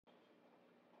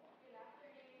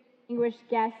Distinguished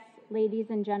guests, ladies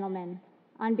and gentlemen,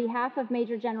 on behalf of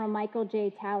Major General Michael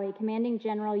J. Talley, Commanding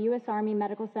General, U.S. Army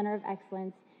Medical Center of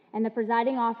Excellence, and the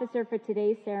presiding officer for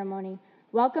today's ceremony,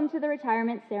 welcome to the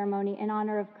retirement ceremony in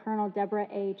honor of Colonel Debra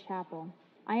A. Chappel.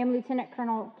 I am Lieutenant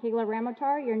Colonel Kayla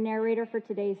Ramotar, your narrator for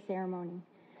today's ceremony.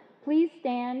 Please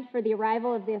stand for the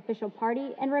arrival of the official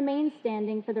party and remain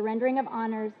standing for the rendering of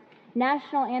honors,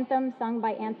 national anthem sung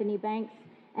by Anthony Banks,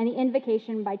 and the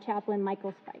invocation by Chaplain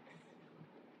Michael Spikes.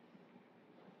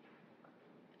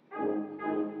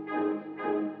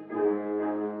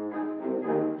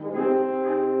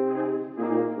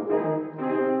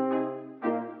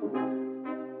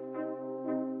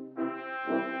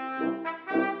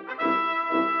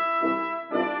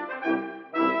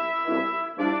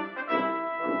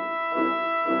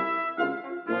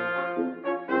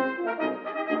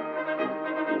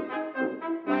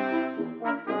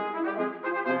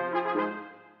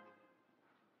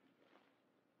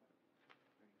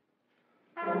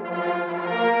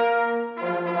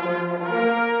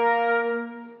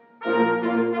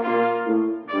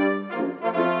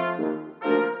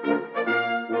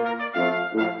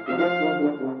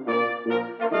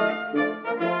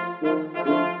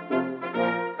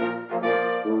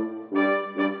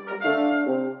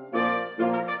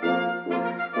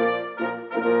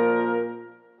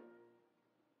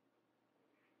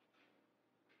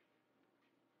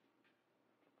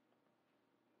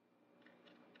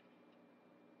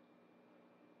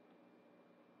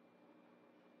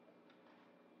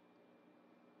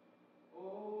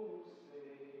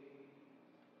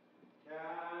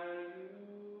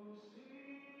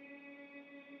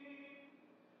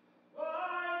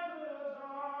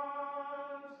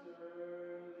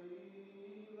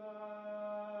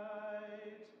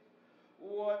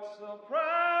 So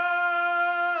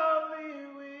proudly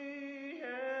we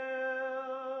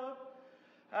hailed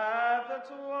at the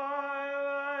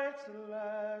twilight's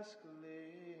last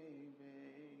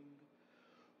gleaming,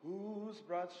 whose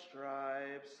broad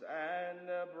stripes and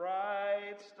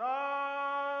bright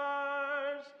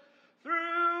stars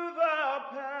through the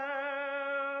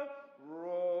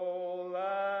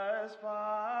perilous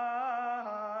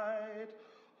fight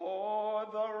o'er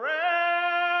the ramparts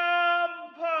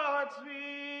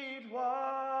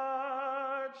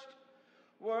watched,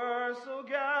 were so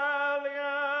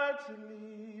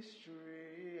gallantly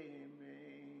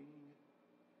streaming,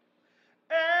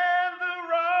 and the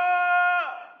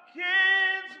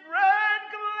rocket's red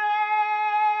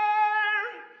glare,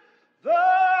 the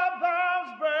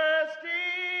bombs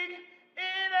bursting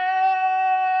in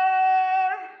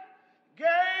air,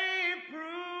 gave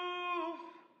proof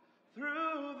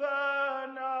through the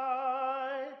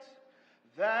night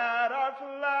that our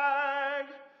flag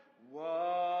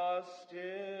was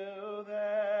still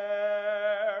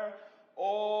there.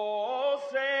 Oh,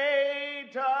 say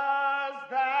does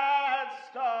that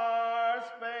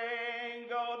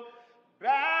star-spangled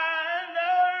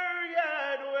banner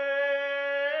yet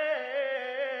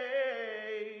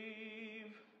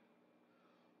wave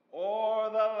o'er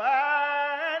the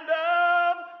land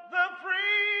of the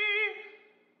free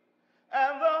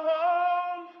and the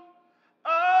home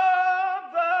of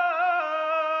the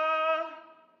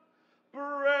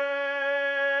brave.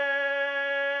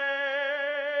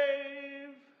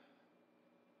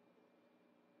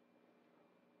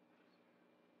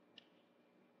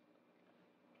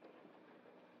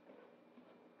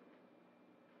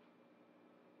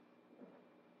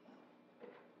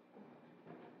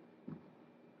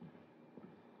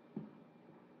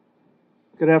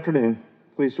 Good afternoon.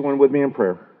 Please join with me in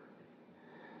prayer.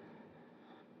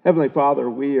 Heavenly Father,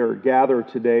 we are gathered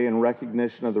today in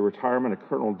recognition of the retirement of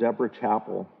Colonel Debra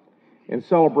Chappel. In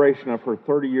celebration of her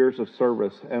 30 years of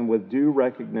service and with due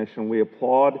recognition, we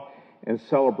applaud and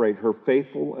celebrate her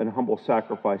faithful and humble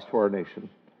sacrifice to our nation.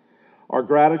 Our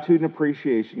gratitude and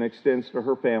appreciation extends to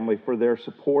her family for their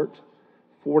support,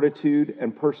 fortitude,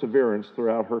 and perseverance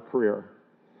throughout her career.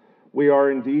 We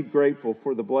are indeed grateful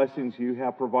for the blessings you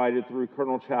have provided through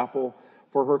Colonel Chappel,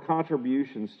 for her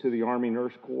contributions to the Army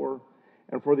Nurse Corps,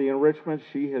 and for the enrichment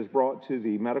she has brought to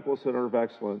the Medical Center of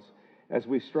Excellence as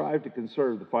we strive to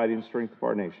conserve the fighting strength of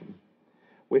our nation.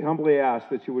 We humbly ask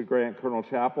that you would grant Colonel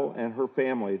Chappel and her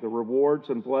family the rewards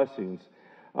and blessings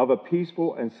of a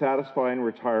peaceful and satisfying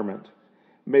retirement.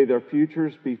 May their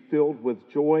futures be filled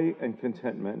with joy and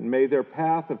contentment, and may their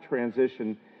path of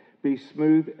transition be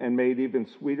smooth and made even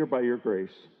sweeter by your grace.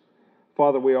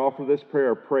 Father, we offer this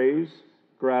prayer of praise,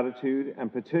 gratitude,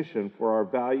 and petition for our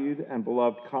valued and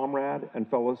beloved comrade and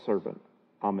fellow servant.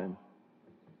 Amen.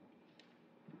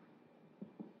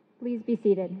 Please be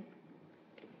seated.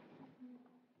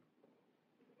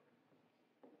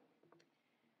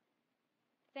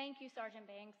 Thank you, Sergeant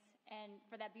Banks, and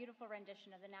for that beautiful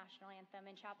rendition of the national anthem,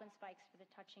 and Chaplain Spikes for the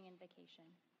touching invocation.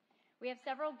 We have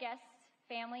several guests,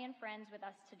 family, and friends with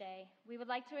us today. We would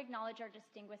like to acknowledge our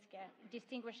distinguished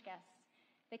guests.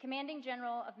 The Commanding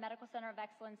General of Medical Center of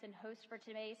Excellence and host for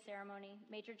today's ceremony,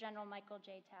 Major General Michael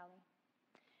J. Talley.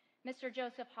 Mr.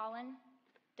 Joseph Holland,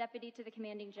 Deputy to the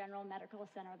Commanding General, Medical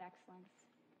Center of Excellence.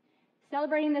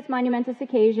 Celebrating this monumentous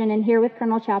occasion and here with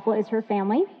Colonel Chappel is her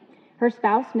family, her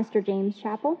spouse, Mr. James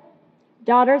Chappel,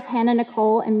 daughters Hannah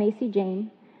Nicole and Macy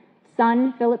Jane,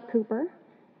 son Philip Cooper,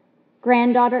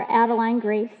 granddaughter Adeline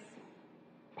Grace,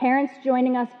 parents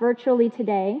joining us virtually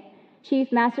today,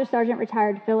 Chief Master Sergeant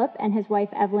Retired Philip and his wife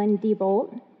Evelyn D.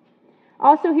 Bolt.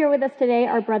 Also here with us today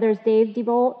are brothers Dave D.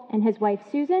 Bolt and his wife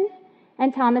Susan,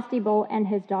 and Thomas D. Bolt and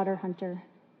his daughter Hunter.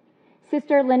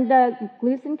 Sister Linda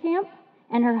Glusenkamp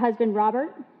and her husband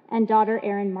Robert, and daughter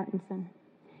Erin Martinson.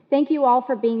 Thank you all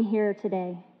for being here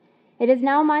today. It is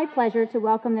now my pleasure to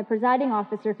welcome the presiding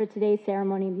officer for today's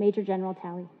ceremony, Major General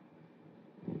Talley.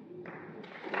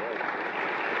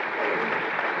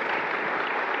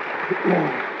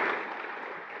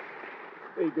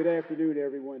 Hey, good afternoon,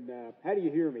 everyone. How do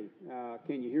you hear me?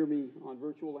 Can you hear me on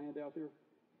virtual land out there?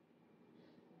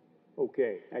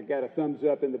 Okay, I got a thumbs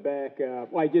up in the back.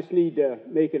 Well, I just need to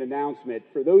make an announcement.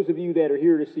 For those of you that are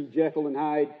here to see Jekyll and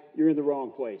Hyde, you're in the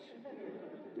wrong place.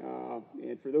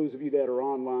 And for those of you that are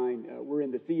online, we're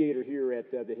in the theater here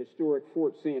at the historic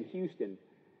Fort Sam Houston.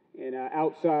 And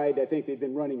outside, I think they've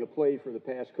been running a play for the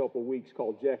past couple weeks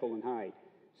called Jekyll and Hyde.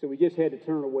 So we just had to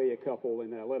turn away a couple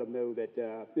and let them know that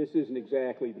this isn't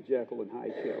exactly the Jekyll and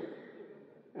Hyde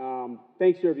show.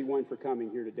 Thanks to everyone for coming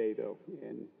here today, though.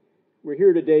 And we're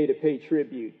here today to pay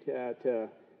tribute to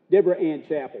Debra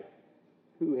Chappel,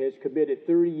 who has committed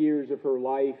 30 years of her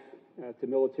life to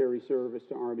military service,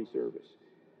 to Army service.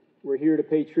 We're here to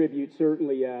pay tribute,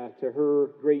 certainly, to her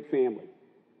great family.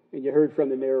 And you heard from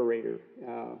the narrator,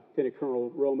 Lieutenant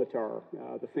Colonel Romatar,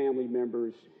 the family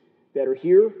members that are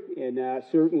here, and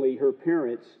certainly her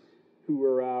parents who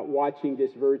are watching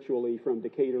this virtually from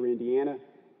Decatur, Indiana,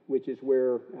 which is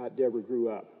where Debra grew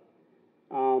up.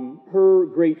 Her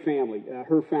great family,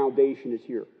 her foundation is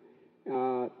here.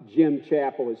 Jim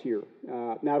Chappel is here.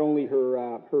 Not only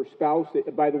her spouse,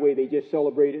 by the way, they just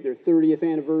celebrated their 30th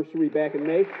anniversary back in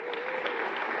May.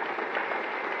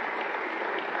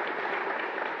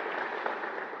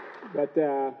 But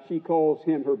she calls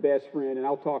him her best friend, and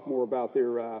I'll talk more about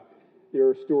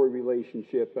their story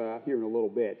relationship here in a little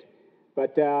bit.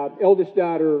 But eldest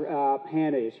daughter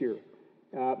Hannah is here.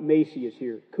 Macy is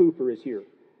here. Cooper is here.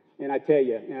 And I tell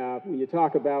you, when you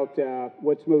talk about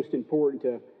what's most important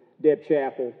to Deb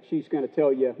Chappel, she's going to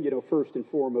tell you, first and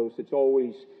foremost, it's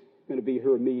always going to be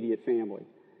her immediate family.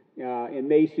 And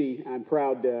Macy, I'm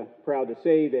proud to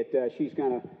say that she's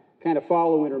going to kind of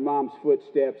follow in her mom's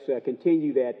footsteps,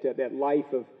 continue that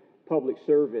life of public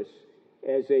service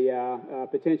as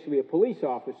potentially a police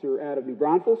officer out of New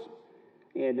Braunfels.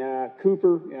 And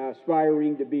Cooper,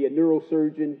 aspiring to be a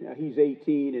neurosurgeon. He's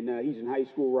 18 and he's in high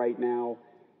school right now.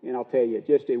 And I'll tell you,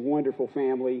 just a wonderful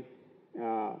family.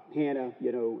 Hannah,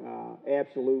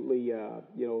 absolutely,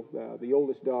 the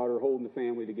oldest daughter holding the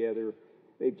family together.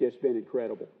 They've just been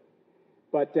incredible.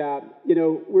 But,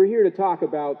 we're here to talk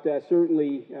about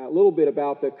certainly a little bit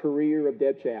about the career of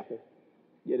Deb Chappel.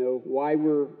 Why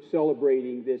we're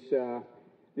celebrating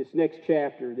this next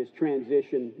chapter, this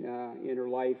transition in her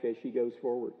life as she goes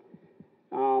forward.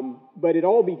 But it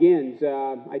all begins,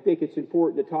 I think it's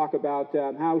important to talk about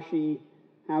how she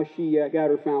got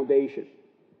her foundation.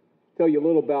 Tell you a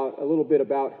little bit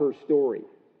about her story,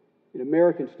 an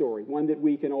American story, one that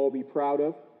we can all be proud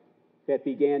of. That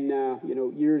began,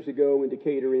 years ago in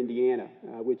Decatur, Indiana,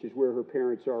 which is where her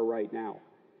parents are right now.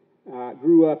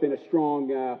 Grew up in a strong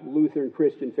Lutheran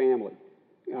Christian family,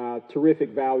 terrific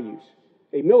values.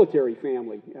 A military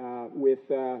family with,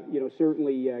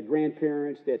 certainly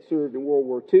grandparents that served in World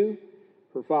War II.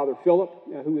 Her father, Philip,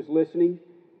 who is listening,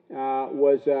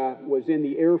 was in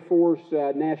the Air Force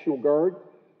National Guard,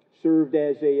 served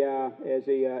as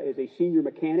a senior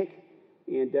mechanic,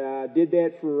 and did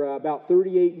that for about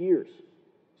 38 years.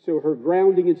 So her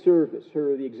grounding in service,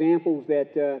 the examples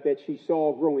that she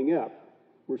saw growing up,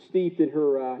 were steeped in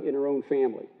her own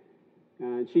family.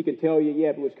 And she can tell you,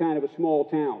 it was kind of a small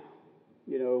town.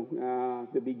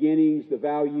 The beginnings, the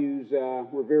values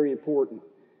were very important.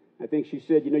 I think she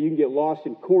said, you can get lost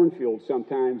in cornfields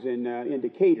sometimes in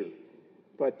Decatur,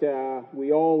 but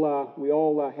we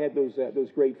all had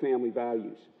those great family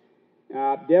values.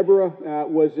 Debra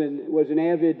was an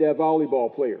avid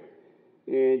volleyball player,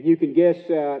 and you can guess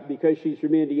because she's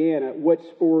from Indiana, what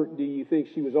sport do you think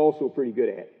she was also pretty good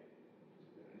at?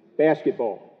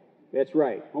 Basketball. That's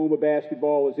right. Home of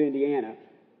basketball is Indiana.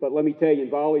 But let me tell you, in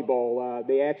volleyball,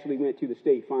 they actually went to the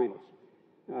state finals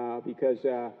because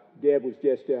Deb was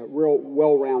just real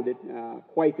well-rounded,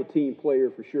 quite the team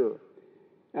player for sure.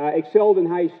 Excelled in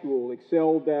high school,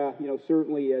 excelled,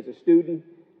 certainly as a student,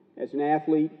 as an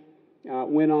athlete,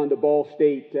 went on to Ball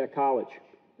State College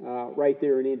right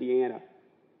there in Indiana.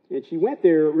 And she went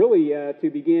there really to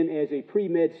begin as a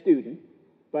pre-med student.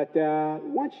 But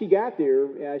once she got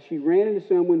there, she ran into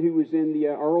someone who was in the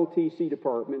ROTC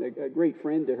department, a great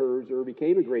friend to hers, or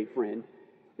became a great friend,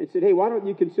 and said, hey, why don't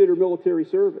you consider military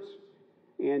service?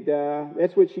 And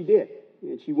that's what she did.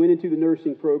 And she went into the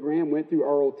nursing program, went through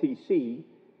ROTC,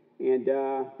 and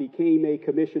became a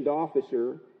commissioned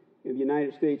officer in the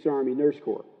United States Army Nurse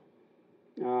Corps.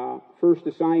 First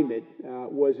assignment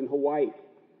was in Hawaii.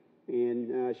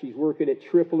 And she's working at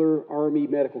Tripler Army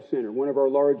Medical Center, one of our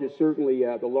largest, certainly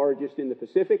the largest in the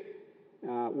Pacific,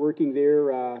 working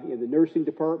there in the nursing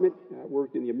department,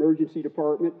 worked in the emergency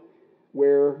department,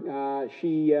 where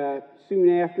she soon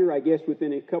after, I guess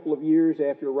within a couple of years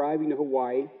after arriving to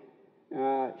Hawaii,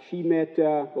 she met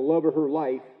the love of her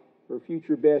life, her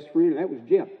future best friend, and that was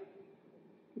Jim.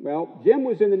 Well, Jim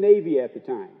was in the Navy at the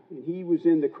time, and he was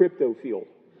in the crypto field,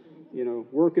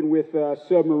 working with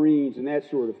submarines and that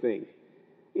sort of thing.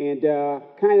 And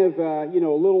kind of, a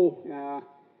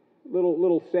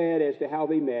little sad as to how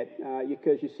they met,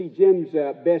 because you see Jim's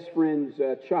best friend's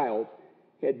child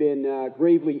had been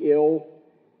gravely ill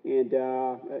and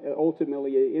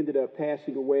ultimately ended up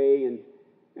passing away. And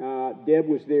Deb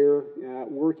was there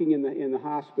working in the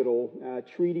hospital,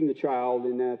 treating the child,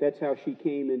 and that's how she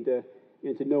came into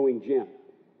knowing Jim.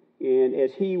 And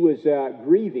as he was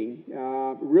grieving,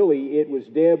 really it was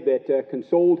Deb that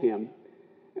consoled him.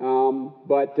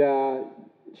 But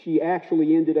she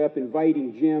actually ended up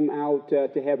inviting Jim out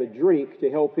to have a drink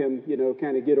to help him,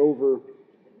 kind of get over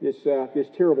this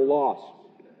terrible loss.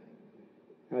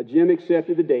 Jim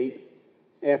accepted the date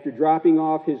after dropping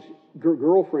off his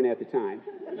girlfriend at the time.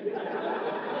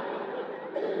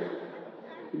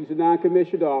 He's a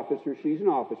non-commissioned officer. She's an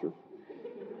officer.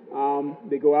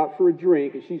 They go out for a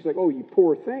drink, and she's like, oh, you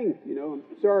poor thing, I'm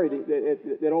sorry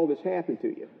that all this happened to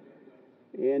you.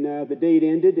 And the date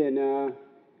ended, and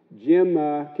Jim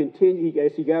continued. I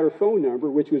guess he got her phone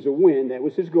number, which was a win. That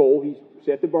was his goal. He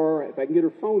set the bar. If I can get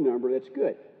her phone number, that's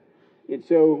good. And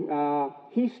so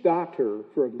he stalked her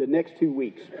for the next 2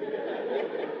 weeks.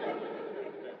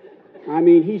 I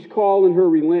mean, he's calling her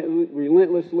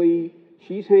relentlessly.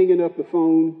 She's hanging up the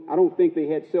phone. I don't think they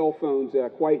had cell phones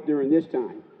quite during this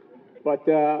time. But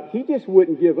he just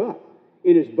wouldn't give up.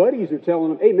 And his buddies are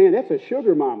telling him, hey, man, that's a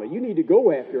sugar mama. You need to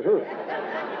go after her.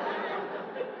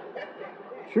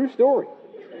 True story.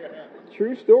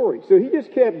 True story. So he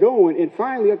just kept going. And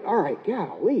finally, all right,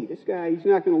 golly, this guy, he's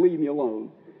not going to leave me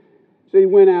alone. So he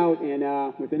went out,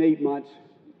 and within 8 months,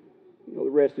 the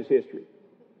rest is history.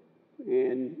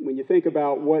 And when you think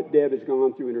about what Deb has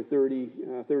gone through in her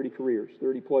 30 careers,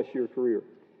 30-plus year career,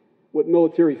 what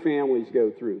military families go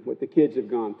through, what the kids have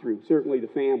gone through, certainly the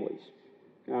families,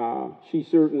 she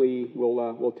certainly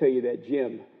will tell you that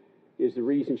Jim is the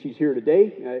reason she's here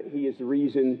today. He is the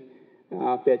reason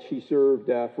that she served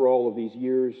for all of these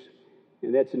years,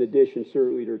 and that's in addition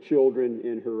certainly to her children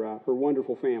and her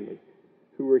wonderful family,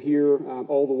 who are here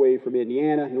all the way from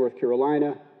Indiana, North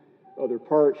Carolina, other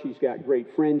parts. She's got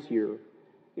great friends here,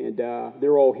 and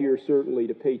they're all here certainly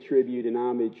to pay tribute and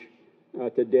homage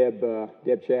to Deb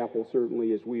Chappel,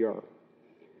 certainly as we are.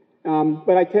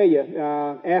 But I tell you,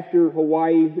 after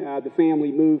Hawaii, the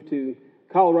family moved to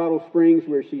Colorado Springs,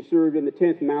 where she served in the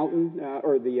 10th Mountain,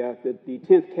 or the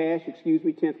 10th CASH,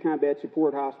 10th Combat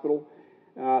Support Hospital,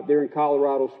 there in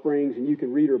Colorado Springs, and you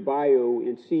can read her bio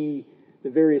and see the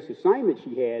various assignments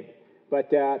she had. But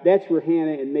that's where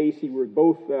Hannah and Macy were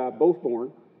both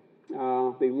born.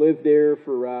 They lived there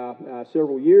for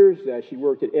several years. She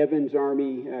worked at Evans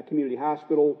Army Community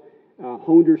Hospital,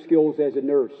 honed her skills as a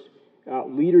nurse,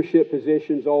 leadership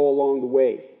positions all along the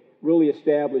way, really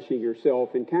establishing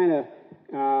herself and kind of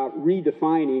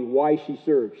redefining why she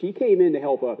served. She came in to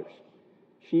help others.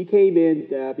 She came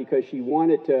in because she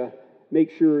wanted to make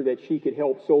sure that she could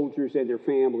help soldiers and their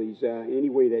families any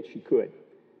way that she could.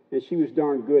 And she was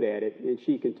darn good at it, and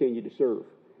she continued to serve.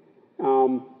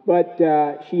 But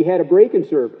she had a break in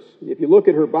service. If you look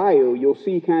at her bio, you'll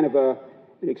see kind of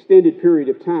an extended period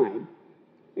of time.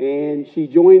 And she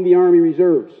joined the Army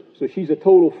Reserves. So she's a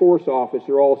total force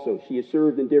officer also. She has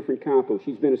served in different compos.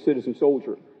 She's been a citizen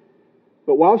soldier.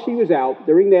 But while she was out,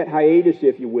 during that hiatus,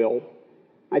 if you will,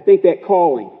 I think that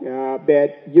calling,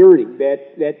 that yearning,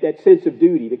 that sense of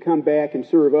duty to come back and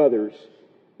serve others,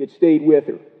 it stayed with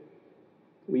her.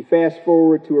 We fast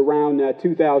forward to around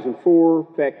 2004,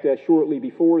 in fact, shortly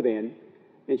before then,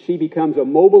 and she becomes a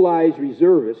mobilized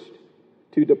reservist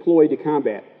to deploy to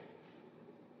combat,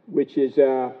 which is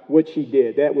what she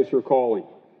did. That was her calling.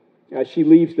 She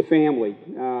leaves the family.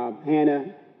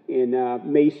 Hannah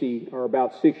and Macy are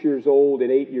about 6 years old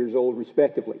and 8 years old,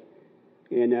 respectively.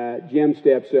 And Jim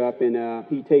steps up, and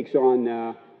he takes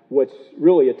on what's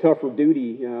really a tougher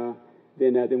duty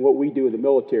than what we do in the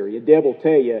military. And Deb will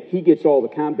tell you, he gets all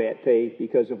the combat pay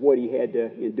because of what he had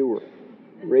to endure.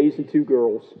 Raising two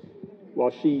girls while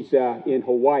she's in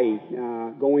Hawaii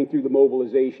going through the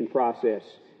mobilization process.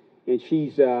 And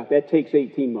that takes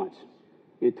 18 months.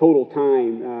 In total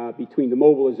time between the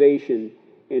mobilization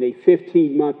and a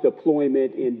 15-month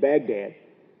deployment in Baghdad.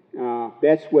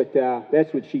 That's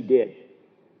what she did.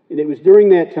 And it was during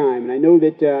that time, and I know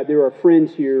that there are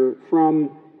friends here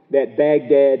from that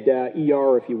Baghdad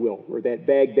ER, if you will, or that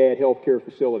Baghdad healthcare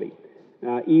facility,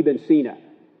 Ibn Sina,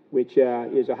 which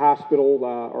is a hospital,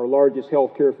 our largest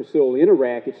healthcare facility in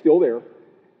Iraq. It's still there.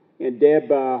 And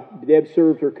Deb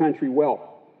served her country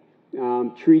well,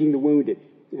 treating the wounded.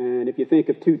 And if you think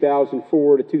of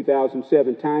 2004 to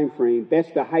 2007 time frame,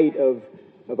 that's the height of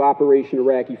Operation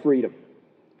Iraqi Freedom.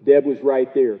 Deb was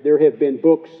right there. There have been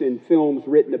books and films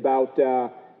written about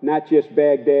not just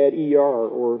Baghdad ER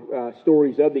or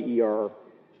stories of the ER,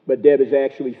 but Deb is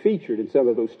actually featured in some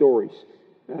of those stories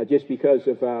just because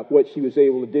of what she was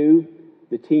able to do,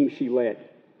 the team she led.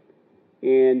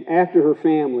 And after her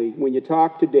family, when you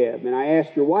talk to Deb, and I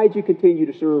asked her, why did you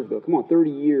continue to serve, though? Come on,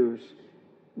 30 years.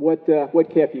 What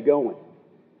kept you going?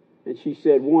 And she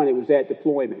said, one, it was that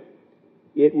deployment.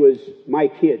 It was my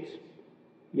kids,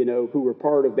 who were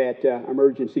part of that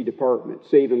emergency department,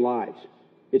 saving lives.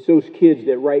 It's those kids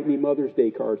that write me Mother's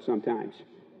Day cards sometimes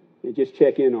and just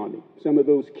check in on me. Some of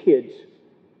those kids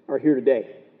are here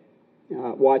today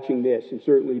watching this and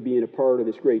certainly being a part of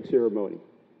this great ceremony.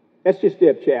 That's just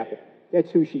Deb Chappel.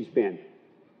 That's who she's been.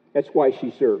 That's why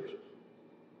she serves.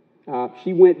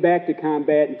 She went back to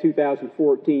combat in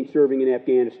 2014, serving in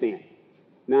Afghanistan.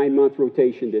 9-month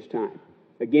rotation this time.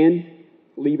 Again,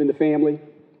 leaving the family.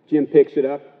 Jim picks it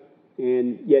up,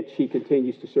 and yet she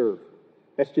continues to serve.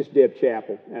 That's just Deb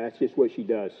Chappel. That's just what she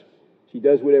does. She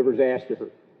does whatever's asked of her.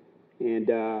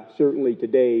 And certainly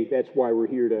today, that's why we're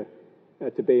here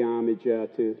to pay homage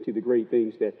to the great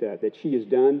things that she has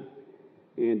done.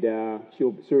 And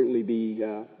she'll certainly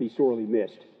be sorely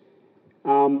missed.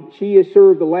 She has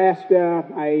served the last,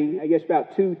 I guess,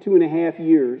 about two and a half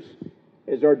years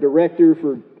as our Director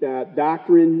for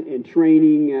Doctrine and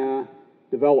Training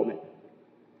Development.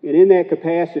 And in that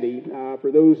capacity,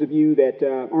 for those of you that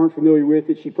aren't familiar with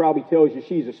it, she probably tells you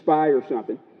she's a spy or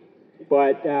something.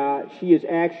 But she has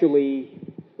actually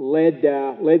led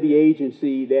the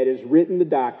agency that has written the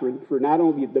doctrine for not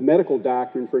only the medical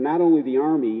doctrine for not only the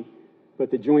Army, but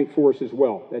the Joint Force as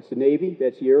well. That's the Navy,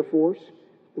 that's the Air Force.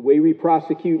 The way we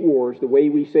prosecute wars, the way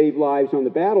we save lives on the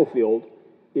battlefield,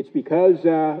 it's because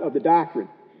of the doctrine.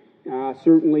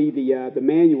 Certainly the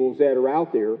manuals that are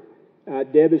out there,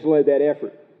 Deb has led that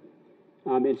effort.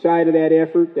 Inside of that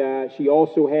effort, she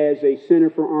also has a Center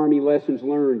for Army Lessons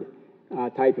Learned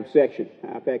type of section.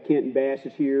 In fact, Kenton Bass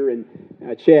is here, and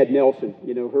Chad Nelson,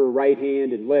 her right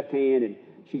hand and left hand, and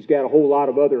she's got a whole lot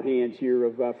of other hands here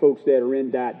of folks that are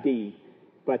in .D.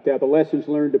 But the Lessons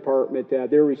Learned department,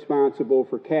 they're responsible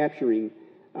for capturing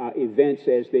events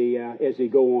as they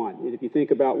go on. And if you think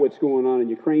about what's going on in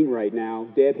Ukraine right now,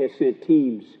 Deb has sent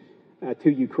teams to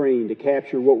Ukraine to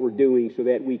capture what we're doing so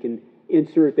that we can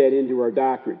insert that into our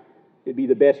doctrine. It'd be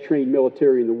the best trained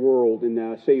military in the world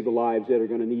and save the lives that are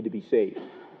going to need to be saved.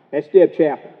 That's Deb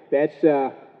Chappel.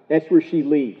 That's where she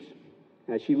leaves.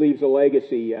 She leaves a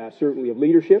legacy, certainly, of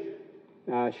leadership.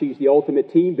 She's the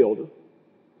ultimate team builder.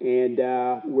 And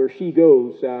where she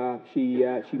goes, she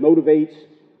motivates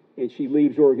and she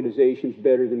leaves organizations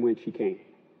better than when she came.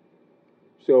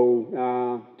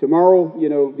 So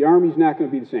tomorrow, the Army's not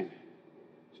going to be the same.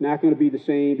 It's not going to be the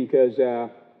same because,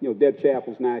 Deb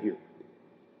Chappel's not here.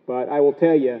 But I will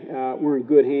tell you, we're in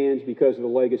good hands because of the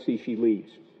legacy she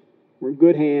leaves. We're in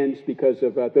good hands because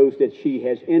of those that she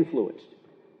has influenced.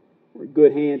 We're in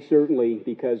good hands, certainly,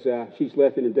 because she's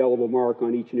left an indelible mark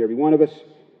on each and every one of us.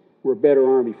 We're a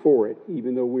better Army for it,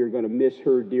 even though we're going to miss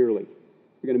her dearly.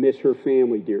 We're going to miss her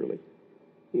family dearly.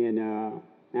 And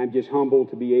I'm just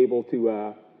humbled to be able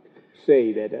to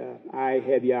say that I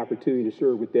had the opportunity to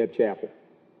serve with Deb Chappel.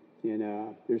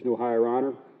 And there's no higher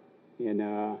honor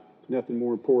and nothing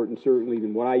more important, certainly,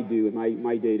 than what I do in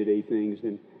my day-to-day things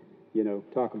than,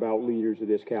 talk about leaders of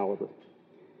this caliber.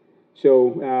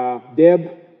 So, Deb,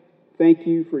 thank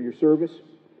you for your service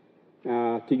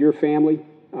to your family.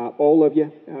 all of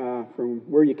you, from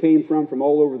where you came from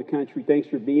all over the country. Thanks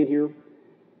for being here.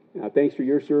 Thanks for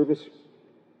your service.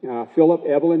 Philip,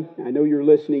 Evelyn, I know you're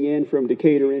listening in from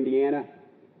Decatur, Indiana.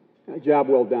 Job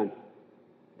well done.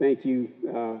 Thank you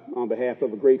on behalf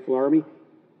of a grateful Army.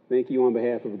 Thank you on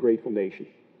behalf of a grateful nation.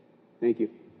 Thank you.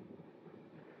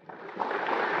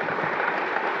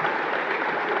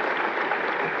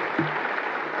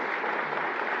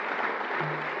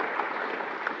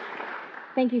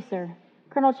 Thank you, sir.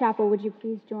 Colonel Chappell, would you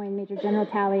please join Major General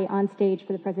Talley on stage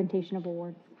for the presentation of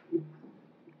awards?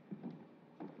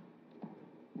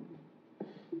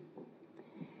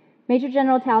 Major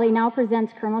General Talley now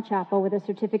presents Colonel Chappell with a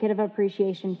certificate of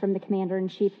appreciation from the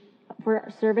Commander-in-Chief for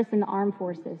service in the Armed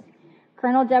Forces.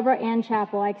 Colonel Debra Ann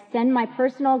Chappell, I extend my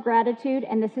personal gratitude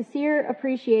and the sincere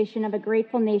appreciation of a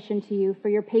grateful nation to you for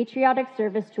your patriotic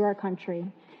service to our country.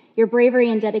 Your bravery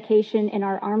and dedication in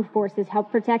our armed forces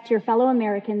helped protect your fellow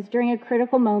Americans during a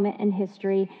critical moment in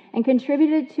history and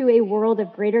contributed to a world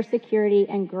of greater security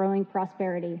and growing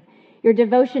prosperity. Your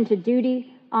devotion to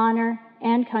duty, honor,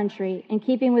 and country, in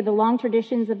keeping with the long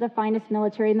traditions of the finest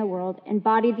military in the world,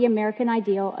 embodied the American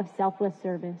ideal of selfless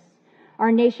service.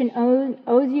 Our nation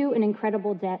owes you an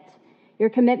incredible debt. Your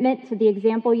commitment to the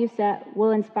example you set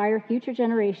will inspire future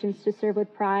generations to serve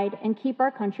with pride and keep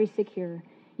our country secure.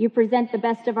 You present the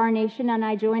best of our nation, and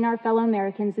I join our fellow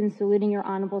Americans in saluting your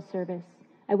honorable service.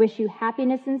 I wish you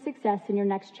happiness and success in your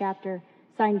next chapter.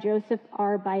 Signed, Joseph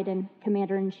R. Biden,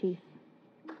 Commander-in-Chief.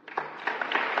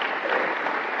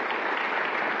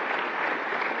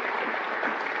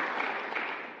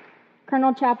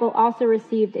 Colonel Chappell also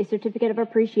received a certificate of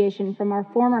appreciation from our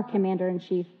former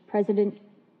Commander-in-Chief,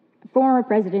 former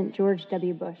President George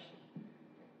W. Bush.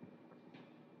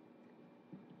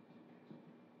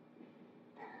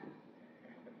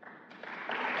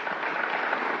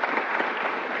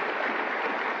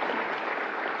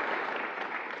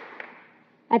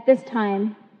 At this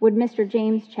time, would Mr.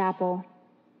 James Chappell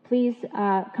please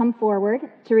come forward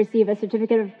to receive a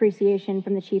certificate of appreciation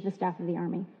from the Chief of Staff of the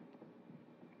Army?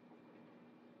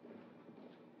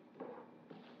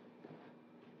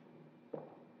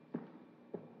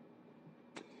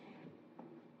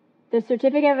 The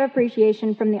certificate of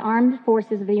appreciation from the Armed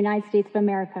Forces of the United States of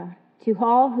America. To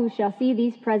all who shall see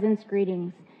these presents,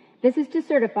 greetings. This is to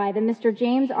certify that Mr.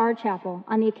 James R. Chappell,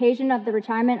 on the occasion of the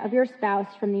retirement of your spouse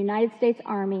from the United States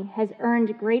Army, has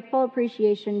earned grateful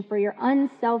appreciation for your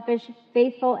unselfish,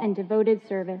 faithful, and devoted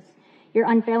service. Your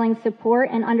unfailing support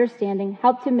and understanding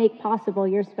helped to make possible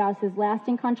your spouse's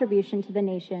lasting contribution to the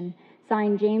nation.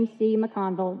 Signed, James C.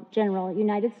 McConville, General,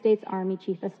 United States Army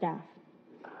Chief of Staff.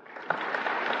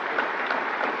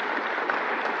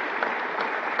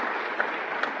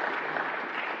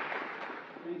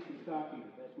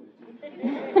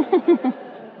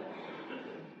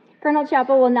 Colonel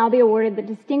Chappell will now be awarded the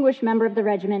Distinguished Member of the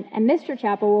Regiment, and Mr.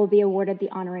 Chappell will be awarded the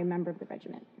Honorary Member of the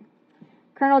Regiment.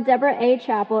 Colonel Debra A.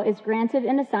 Chappell is granted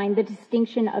and assigned the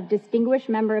distinction of Distinguished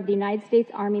Member of the United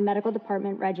States Army Medical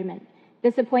Department Regiment.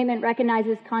 This appointment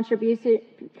recognizes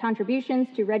contributions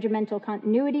to regimental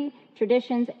continuity,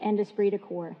 traditions, and esprit de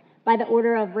corps. By the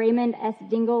order of Raymond S.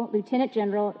 Dingle, Lieutenant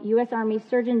General, U.S. Army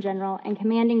Surgeon General, and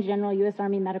Commanding General, U.S.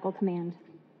 Army Medical Command.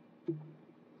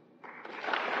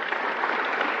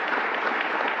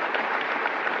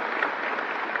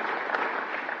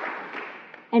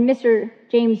 And Mr.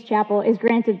 James Chappell is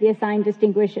granted the assigned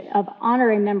distinguished of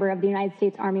Honorary Member of the United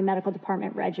States Army Medical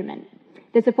Department Regiment.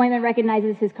 This appointment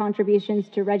recognizes his contributions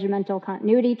to regimental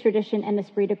continuity, tradition, and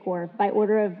esprit de corps. By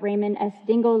order of Raymond S.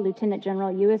 Dingle, Lieutenant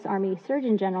General, U.S. Army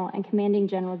Surgeon General, and Commanding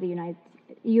General of the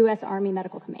U.S. Army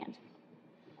Medical Command.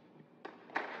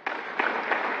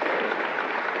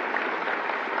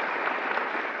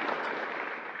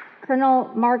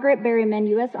 Colonel Margaret Berryman,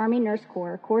 U.S. Army Nurse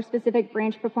Corps, Corps-Specific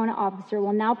Branch Proponent Officer,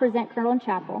 will now present Colonel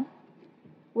Chappell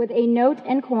with a note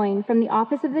and coin from the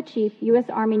Office of the Chief, U.S.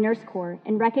 Army Nurse Corps,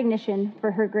 in recognition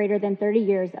for her greater than 30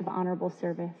 years of honorable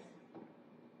service.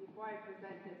 Before I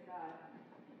present this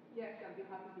gift on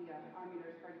behalf of the Army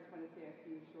Nurse Corps, I just want to say a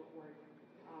few short words.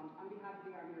 On behalf of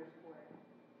the Army Nurse Corps,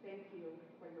 thank you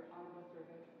for your honorable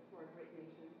service to our great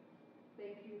nation.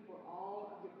 Thank you for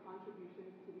all of your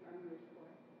contributions to the Army Nurse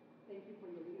Corps. Thank you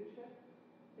for your leadership.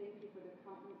 Thank you for the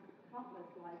countless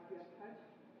lives you have touched,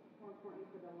 more importantly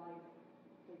for the lives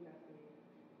that you have saved.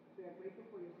 We are grateful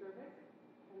for your service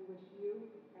and wish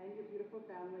you and your beautiful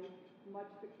family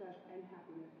much success and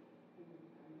happiness in your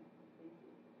retirement. Thank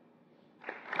you.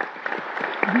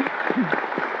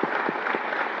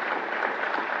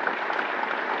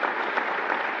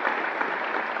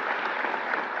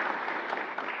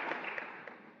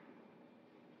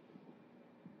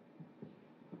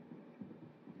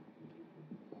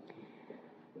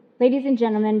 Ladies and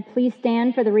gentlemen, please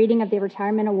stand for the reading of the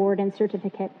retirement award and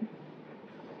certificate.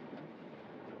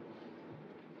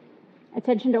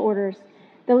 Attention to orders.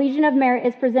 The Legion of Merit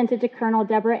is presented to Colonel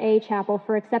Debra A. Chappel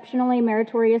for exceptionally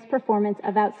meritorious performance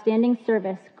of outstanding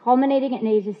service, culminating in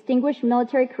a distinguished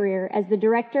military career as the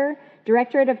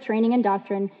Directorate of Training and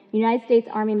Doctrine, United States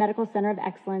Army Medical Center of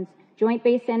Excellence, Joint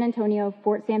Base San Antonio,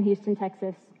 Fort Sam Houston,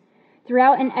 Texas.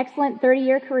 Throughout an excellent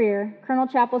 30-year career, Colonel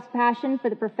Chappel's passion for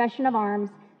the profession of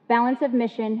arms, balance of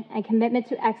mission, and commitment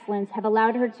to excellence have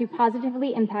allowed her to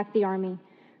positively impact the Army.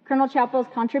 Colonel Chappel's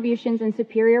contributions and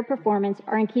superior performance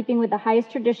are in keeping with the highest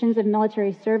traditions of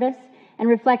military service and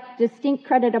reflect distinct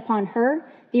credit upon her,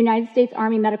 the United States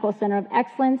Army Medical Center of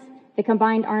Excellence, the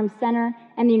Combined Arms Center,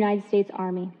 and the United States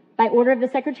Army. By order of the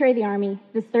Secretary of the Army,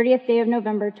 this 30th day of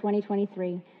November,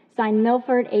 2023, signed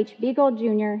Milford H. Beagle,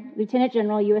 Jr., Lieutenant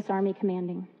General, U.S. Army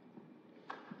Commanding.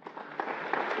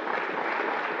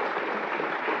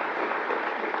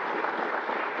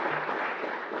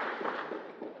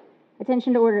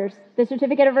 Attention to orders. The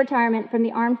certificate of retirement from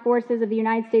the Armed Forces of the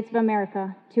United States of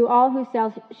America. To all who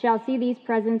shall see these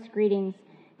presents, greetings.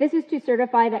 This is to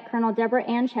certify that Colonel Debra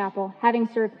Ann Chappel, having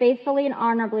served faithfully and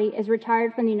honorably, is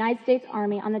retired from the United States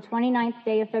Army on the 29th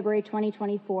day of February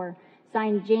 2024.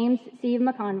 Signed, James C.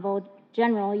 McConville,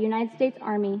 General, United States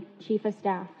Army, Chief of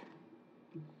Staff.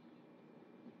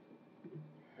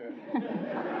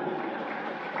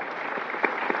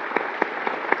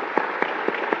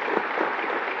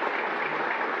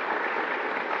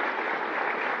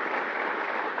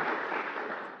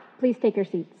 Please take your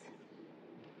seats.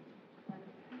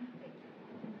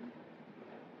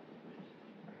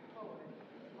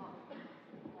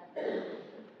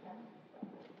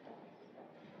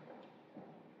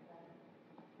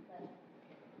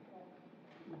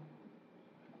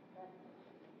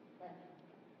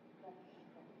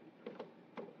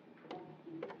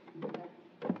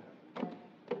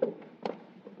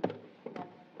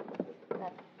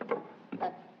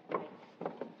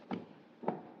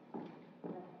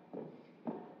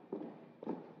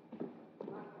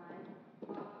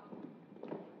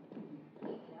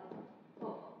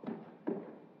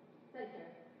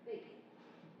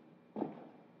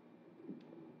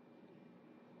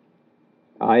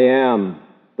 I am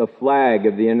the flag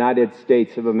of the United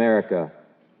States of America.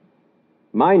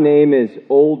 My name is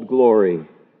Old Glory.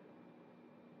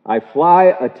 I fly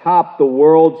atop the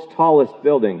world's tallest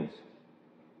buildings.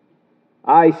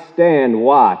 I stand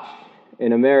watch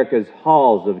in America's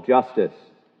halls of justice.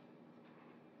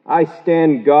 I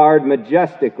stand guard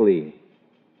majestically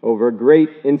over great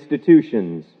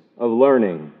institutions of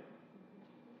learning.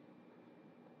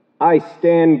 I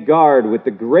stand guard with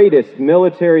the greatest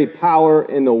military power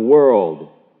in the world.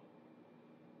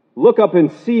 Look up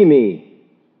and see me.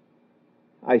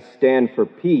 I stand for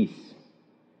peace,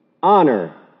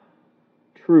 honor,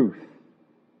 truth,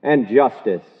 and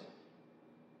justice.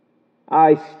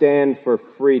 I stand for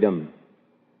freedom.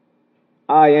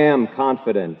 I am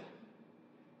confident.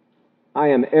 I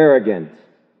am arrogant.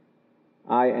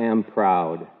 I am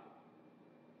proud.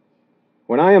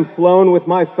 When I am flown with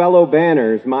my fellow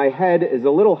banners, my head is a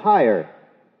little higher,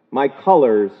 my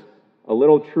colors a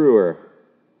little truer.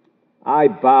 I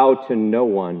bow to no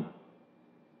one.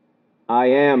 I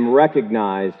am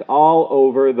recognized all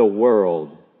over the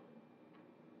world.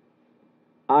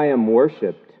 I am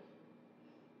worshiped.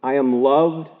 I am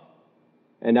loved,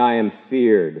 and I am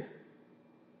feared.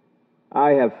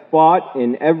 I have fought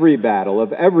in every battle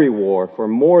of every war for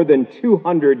more than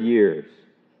 200 years.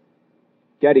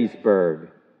 Gettysburg,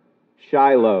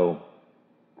 Shiloh,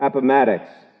 Appomattox,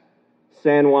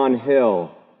 San Juan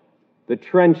Hill, the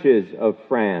trenches of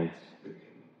France,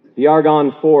 the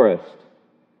Argonne Forest,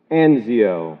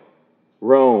 Anzio,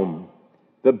 Rome,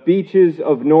 the beaches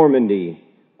of Normandy,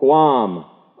 Guam,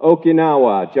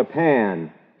 Okinawa,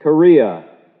 Japan, Korea,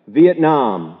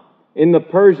 Vietnam, in the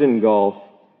Persian Gulf,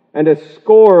 and a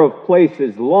score of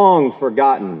places long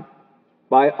forgotten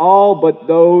by all but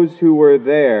those who were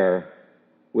there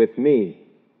with me.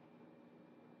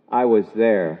 I was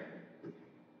there.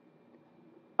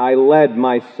 I led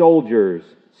my soldiers,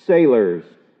 sailors,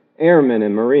 airmen,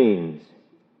 and Marines.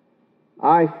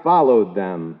 I followed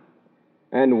them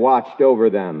and watched over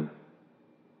them.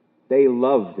 They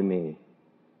loved me.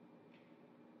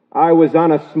 I was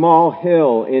on a small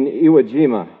hill in Iwo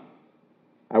Jima.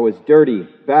 I was dirty,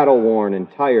 battle-worn, and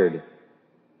tired.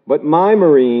 But my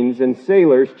Marines and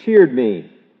sailors cheered me,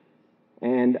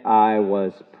 and I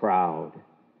was proud.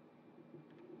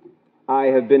 I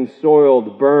have been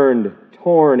soiled, burned,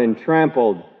 torn, and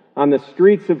trampled on the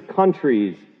streets of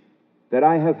countries that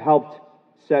I have helped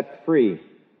set free.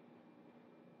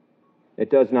 It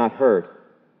does not hurt.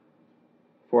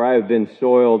 for I have been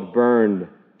soiled, burned,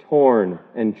 torn,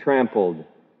 and trampled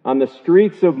on the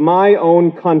streets of my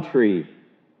own country.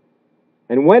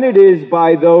 And when it is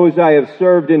by those I have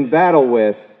served in battle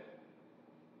with,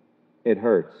 it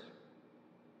hurts.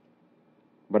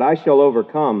 But I shall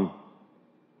overcome,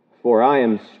 for I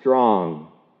am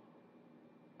strong.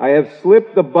 I have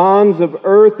slipped the bonds of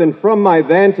earth, and from my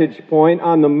vantage point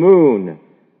on the moon,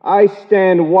 I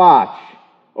stand watch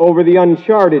over the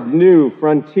uncharted new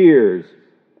frontiers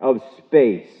of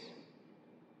space.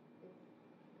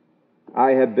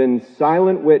 I have been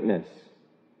silent witness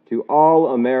to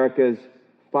all America's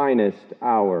finest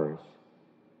hours.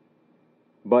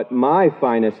 But my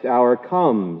finest hour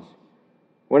comes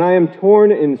when I am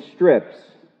torn in strips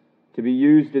to be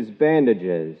used as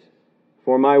bandages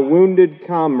for my wounded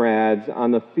comrades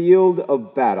on the field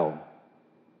of battle.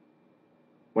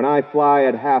 When I fly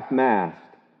at half-mast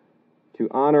to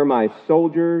honor my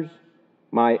soldiers,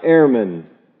 my airmen,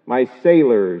 my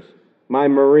sailors, my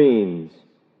Marines,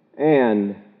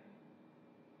 and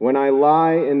when I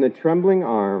lie in the trembling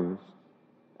arms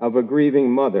of a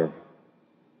grieving mother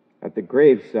at the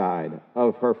graveside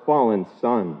of her fallen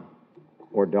son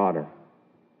or daughter.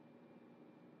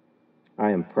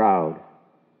 I am proud.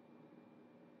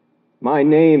 My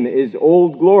name is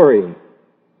Old Glory.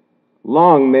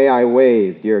 Long may I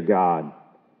wave, dear God.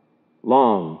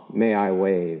 Long may I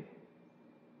wave.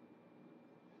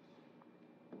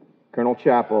 Colonel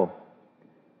Chappel,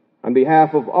 on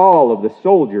behalf of all of the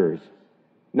soldiers,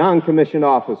 non-commissioned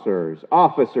officers,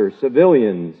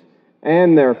 civilians,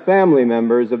 and their family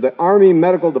members of the Army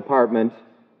Medical Department,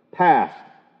 past,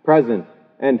 present,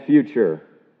 and future,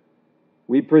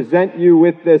 we present you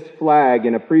with this flag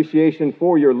in appreciation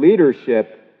for your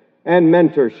leadership and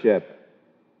mentorship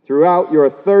throughout your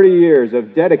 30 years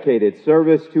of dedicated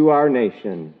service to our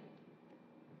nation.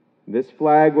 This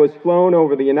flag was flown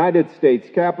over the United States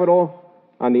Capitol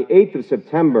on the 8th of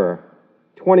September,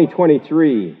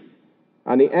 2023,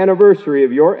 on the anniversary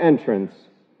of your entrance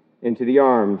into the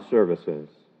armed services.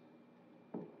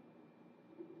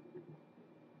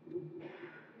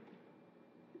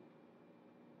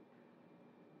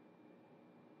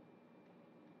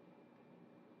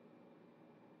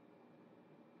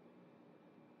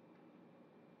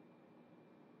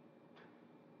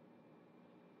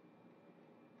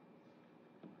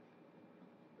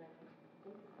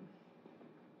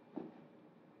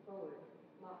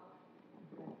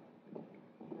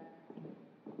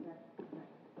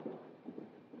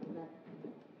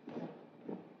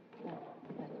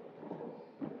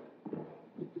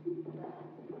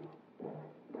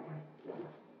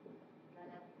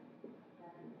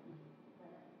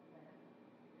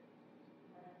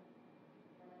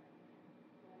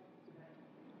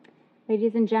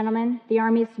 Ladies and gentlemen, the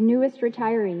Army's newest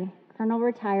retiree, Colonel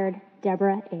Retired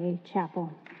Debra A.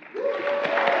 Chappel.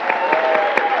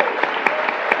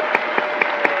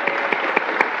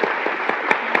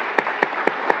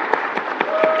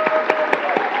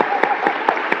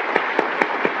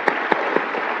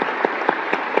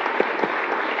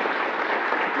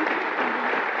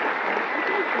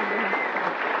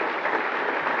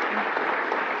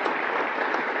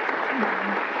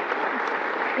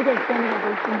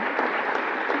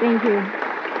 Thank you.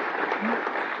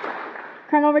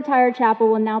 Colonel Retired Chappel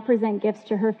will now present gifts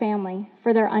to her family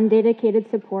for their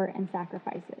undedicated support and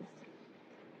sacrifices.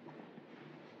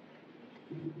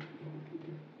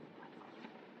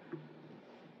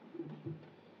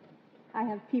 I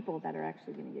have people that are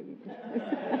actually going to give you this.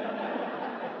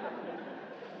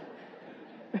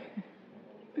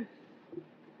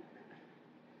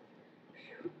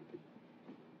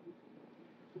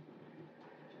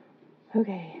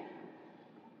 Okay.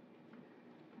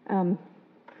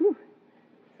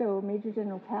 So Major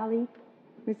General Talley,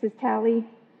 Mrs. Talley,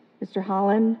 Mr.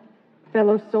 Holland,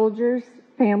 fellow soldiers,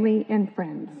 family, and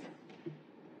friends.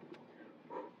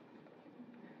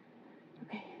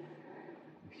 Okay.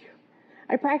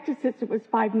 I practiced this, it was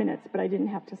 5 minutes, but I didn't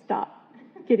have to stop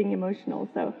getting emotional.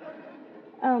 So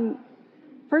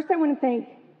first I want to thank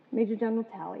Major General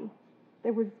Talley. They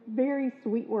were very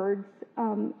sweet words.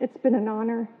 It's been an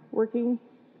honor working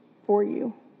for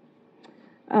you.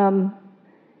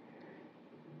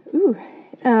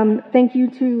 Thank you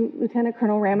to Lieutenant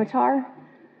Colonel Ramatar.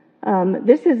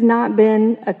 This has not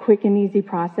been a quick and easy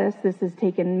process. This has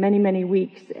taken many, many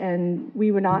weeks, and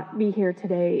we would not be here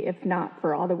today if not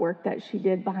for all the work that she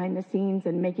did behind the scenes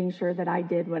and making sure that I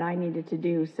did what I needed to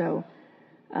do. So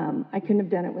I couldn't have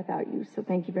done it without you, so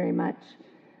thank you very much.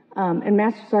 And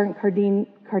Master Sergeant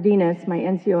Cardenas, my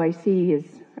NCOIC, is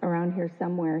around here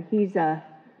somewhere. He's a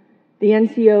The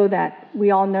NCO that we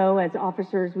all know as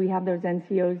officers, we have those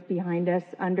NCOs behind us,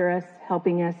 under us,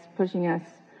 helping us, pushing us.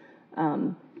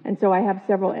 And so I have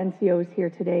several NCOs here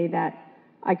today that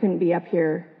I couldn't be up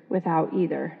here without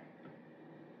either.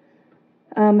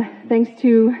 Thanks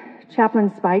to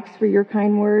Chaplain Spikes for your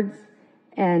kind words,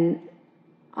 and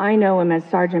I know him as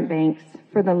Sergeant Banks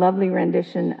for the lovely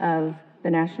rendition of the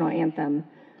national anthem.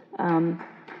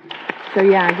 So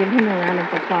yeah, give him a round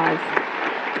of applause.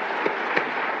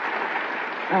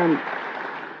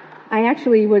 I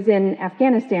actually was in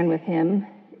Afghanistan with him,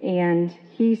 and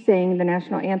he sang the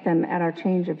national anthem at our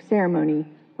change of ceremony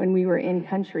when we were in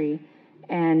country,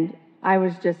 and I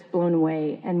was just blown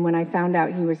away. And when I found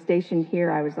out he was stationed here,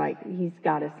 I was like, he's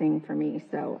got to sing for me.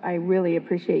 So I really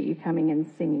appreciate you coming and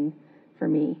singing for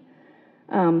me.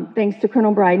 Thanks to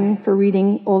Colonel Bryden for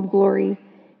reading Old Glory.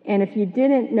 And if you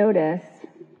didn't notice,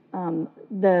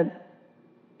 the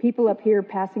people up here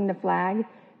passing the flag,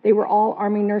 they were all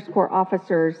Army Nurse Corps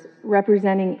officers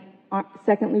representing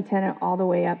second lieutenant all the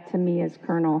way up to me as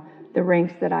colonel, the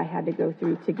ranks that I had to go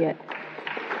through to get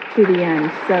to the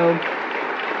end.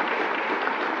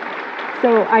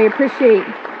 So I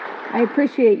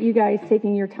appreciate you guys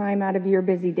taking your time out of your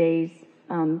busy days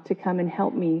to come and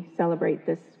help me celebrate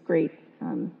this great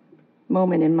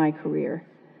moment in my career.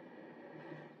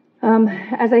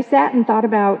 As I sat and thought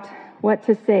about what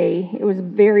to say, it was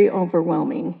very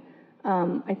overwhelming.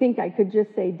 I think I could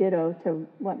just say ditto to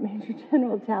what Major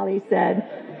General Talley said.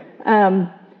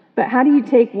 But how do you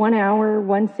take 1 hour,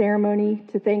 one ceremony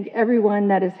to thank everyone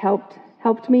that has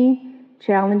helped me,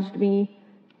 challenged me,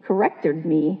 corrected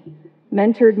me,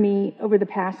 mentored me over the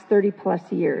past 30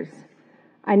 plus years?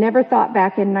 I never thought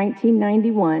back in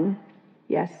 1991,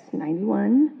 yes,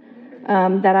 91,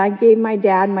 that I gave my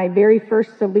dad my very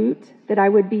first salute, that I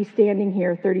would be standing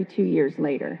here 32 years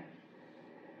later.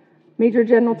 Major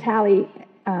General Talley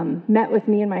met with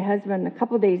me and my husband a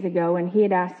couple days ago, and he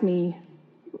had asked me,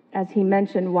 as he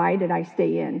mentioned, why did I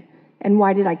stay in and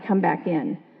why did I come back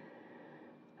in?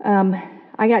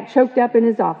 I got choked up in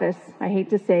his office. I hate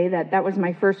to say that was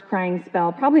my first crying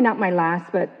spell. Probably not my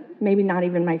last, but maybe not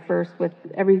even my first with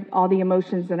all the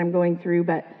emotions that I'm going through.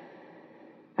 But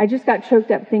I just got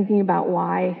choked up thinking about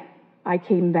why I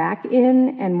came back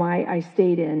in and why I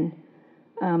stayed in.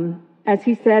 As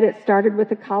he said, it started with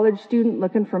a college student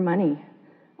looking for money.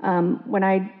 When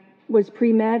I was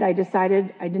pre-med, I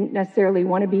decided I didn't necessarily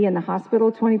want to be in the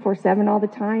hospital 24/7 all the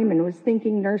time, and was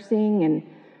thinking nursing, and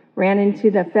ran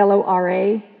into the fellow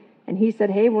RA, and he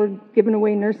said, hey, we're giving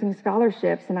away nursing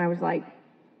scholarships. And I was like,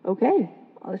 okay,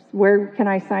 where can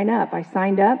I sign up? I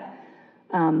signed up,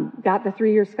 got the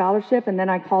 3-year scholarship, and then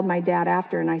I called my dad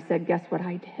after and I said, guess what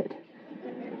I did?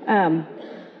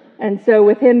 And so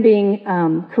with him being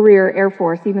career Air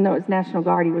Force, even though it was National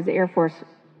Guard, he was Air Force,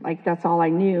 like that's all I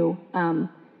knew.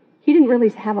 He didn't really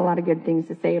have a lot of good things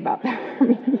to say about that for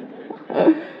me.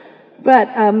 But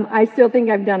I still think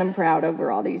I've done him proud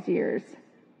over all these years.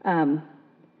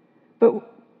 But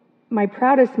my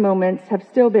proudest moments have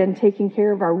still been taking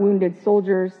care of our wounded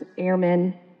soldiers,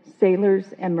 airmen,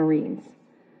 sailors, and Marines.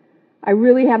 I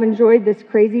really have enjoyed this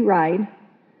crazy ride.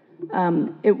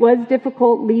 It was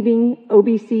difficult leaving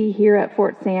OBC here at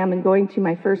Fort Sam and going to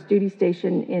my first duty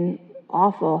station in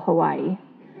awful Hawaii.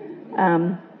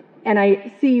 And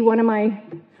I see one of my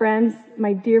friends,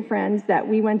 my dear friends, that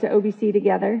we went to OBC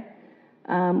together.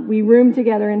 We roomed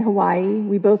together in Hawaii.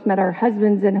 We both met our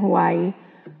husbands in Hawaii.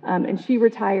 And she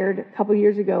retired a couple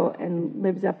years ago and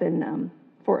lives up in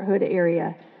Fort Hood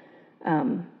area.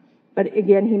 But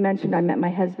again, he mentioned I met my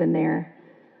husband there.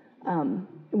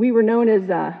 We were known as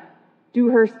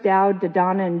Dewhurst, Dowd,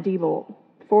 Dodonna, and Diebold.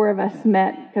 4 of us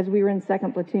met because we were in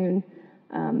 2nd Platoon,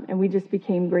 and we just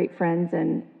became great friends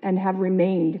and have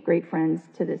remained great friends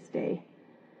to this day.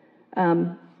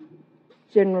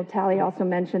 General Talley also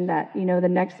mentioned that, you know, the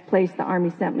next place the Army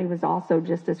sent me was also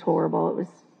just as horrible. It was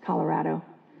Colorado.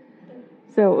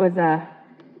 So it was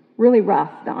really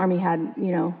rough. The Army had,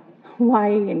 you know,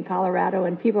 Hawaii and Colorado,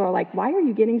 and people are like, why are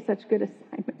you getting such good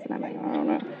assignments? And I'm like, I don't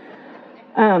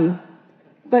know.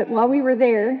 But while we were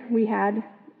there, we had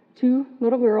 2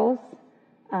 little girls.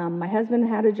 My husband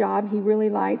had a job he really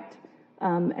liked.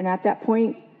 And at that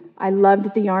point, I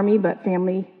loved the Army, but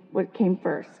family came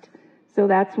first. So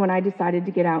that's when I decided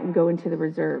to get out and go into the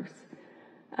reserves.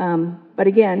 But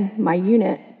again, my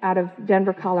unit out of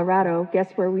Denver, Colorado,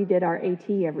 guess where we did our AT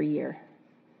every year?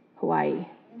 Hawaii.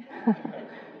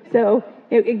 So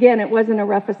it wasn't a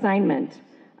rough assignment.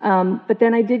 But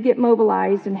then I did get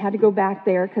mobilized and had to go back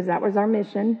there because that was our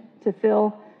mission, to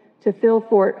fill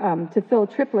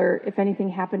Tripler if anything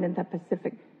happened in the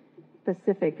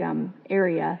Pacific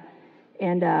area.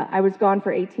 And I was gone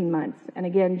for 18 months. And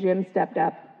again, Jim stepped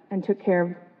up and took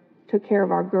care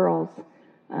of our girls.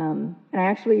 And I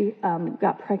actually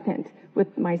got pregnant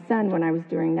with my son when I was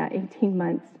during that 18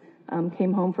 months.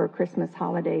 Came home for a Christmas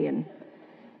holiday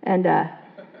and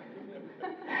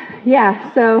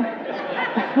yeah, so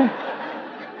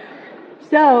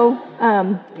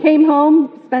came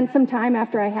home, spent some time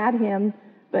after I had him,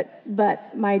 but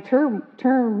my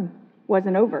term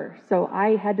wasn't over, so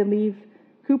I had to leave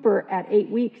Cooper at 8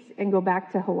 weeks and go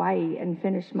back to Hawaii and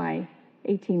finish my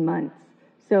 18 months.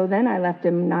 So then I left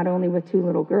him not only with 2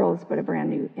 little girls, but a brand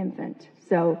new infant.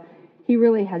 So he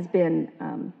really has been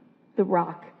the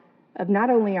rock of not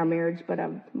only our marriage, but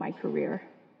of my career.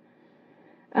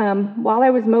 While I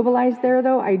was mobilized there,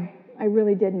 though, I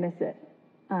really did miss it.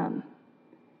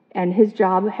 And his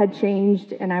job had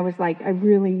changed, and I was like, I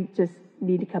really just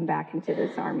need to come back into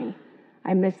this Army.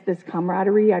 I miss this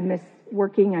camaraderie. I miss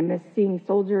working. I miss seeing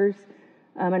soldiers.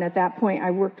 And at that point,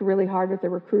 I worked really hard with the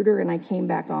recruiter, and I came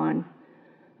back on.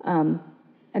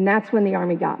 And that's when the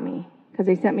Army got me, because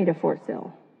they sent me to Fort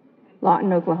Sill,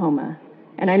 Lawton, Oklahoma.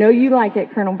 And I know you like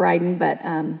it, Colonel Bryden, but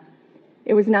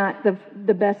it was not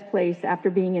the best place after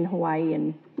being in Hawaii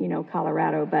and,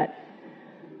 Colorado. But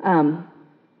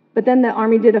then the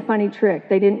Army did a funny trick.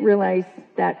 They didn't realize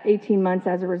that 18 months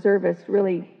as a reservist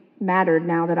really mattered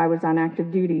now that I was on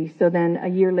active duty. So then a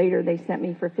year later, they sent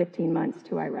me for 15 months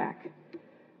to Iraq.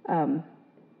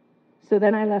 So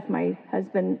then I left my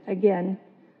husband again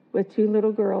with 2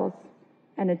 little girls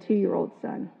and a 2-year-old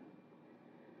son.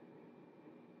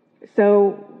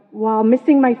 So while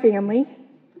missing my family,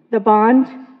 the bond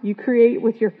you create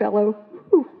with your fellow,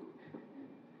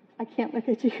 I can't look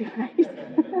at you guys.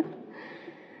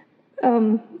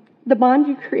 The bond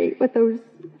you create with those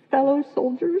fellow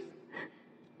soldiers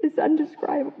is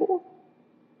indescribable.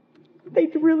 They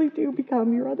really do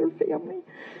become your other family.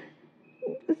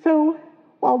 So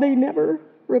while they never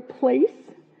replace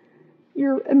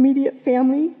your immediate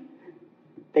family,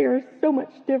 they are so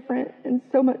much different and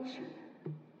so much,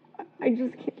 I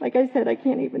just can't, like I said, I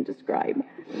can't even describe.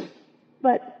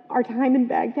 But our time in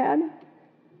Baghdad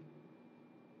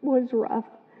was rough.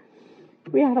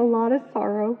 We had a lot of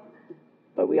sorrow,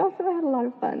 but we also had a lot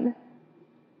of fun.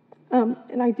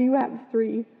 And I do have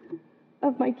 3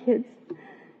 of my kids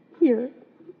here.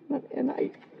 And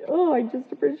I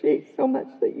just appreciate so much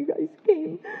that you guys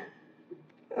came.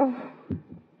 Oh,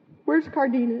 where's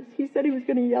Cardenas? He said he was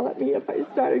going to yell at me if I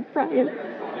started crying.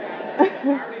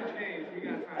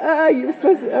 You're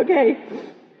supposed to, okay.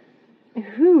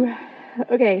 Whew.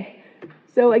 Okay.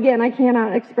 So again, I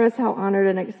cannot express how honored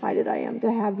and excited I am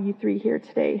to have you 3 here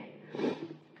today.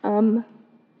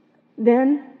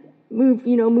 Then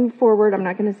move forward. I'm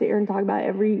not going to sit here and talk about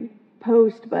every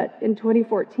post, but in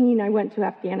 2014, I went to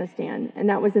Afghanistan, and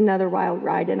that was another wild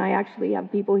ride. And I actually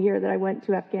have people here that I went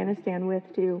to Afghanistan with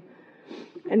too.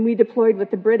 And we deployed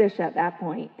with the British at that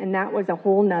point, and that was a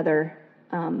whole nother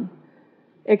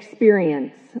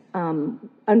experience.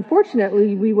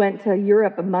 Unfortunately, we went to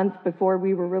Europe a month before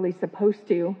we were really supposed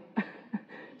to.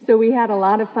 So we had a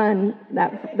lot of fun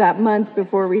that month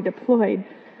before we deployed.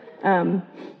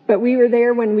 But we were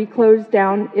there when we closed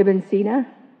down Ibn Sina,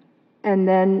 and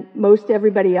then most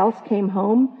everybody else came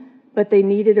home, but they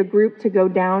needed a group to go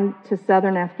down to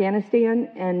southern Afghanistan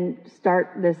and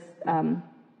start this,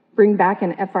 bring back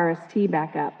an FRST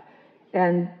back up.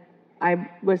 And I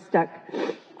was stuck.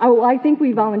 Oh, I think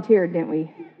we volunteered, didn't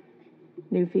we?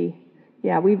 Newfie.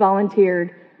 Yeah, we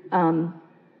volunteered.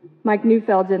 Mike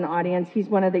Neufeld's in the audience. He's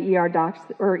one of the ER docs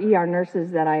or ER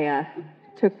nurses that I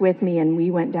took with me, and we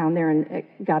went down there and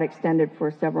it got extended for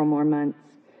several more months.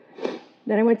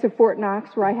 Then I went to Fort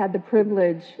Knox, where I had the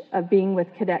privilege of being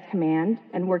with Cadet Command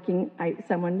and working.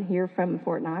 Someone here from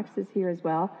Fort Knox is here as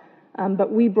well.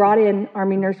 But we brought in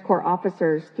Army Nurse Corps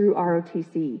officers through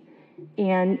ROTC.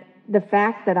 And the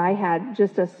fact that I had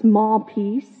just a small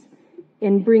piece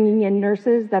in bringing in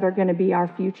nurses that are going to be our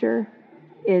future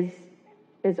is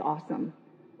awesome.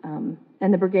 And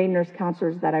the brigade nurse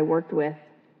counselors that I worked with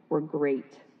were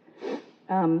great.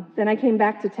 Then I came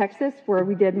back to Texas, where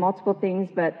we did multiple things,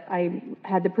 but I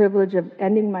had the privilege of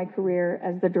ending my career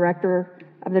as the director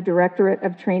of the Directorate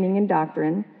of Training and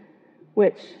Doctrine,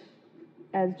 which,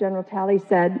 as General Talley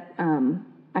said,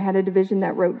 I had a division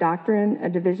that wrote doctrine, a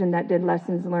division that did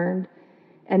lessons learned,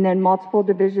 and then multiple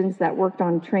divisions that worked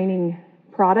on training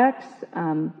products,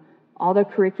 all the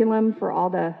curriculum for all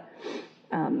the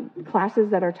classes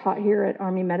that are taught here at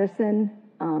Army Medicine.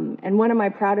 And one of my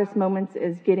proudest moments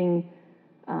is getting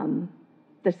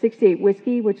the 68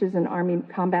 Whiskey, which is an Army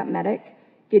combat medic,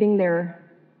 getting their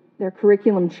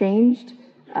curriculum changed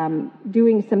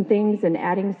doing some things and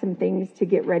adding some things to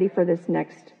get ready for this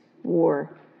next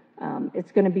war.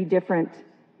 It's going to be different.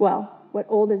 Well, what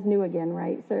old is new again,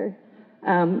 right, sir?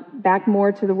 Back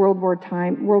more to the World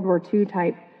War II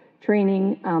type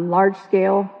training,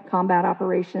 large-scale combat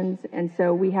operations, and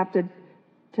so we have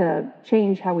to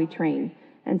change how we train.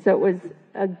 And so it was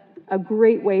a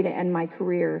great way to end my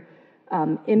career,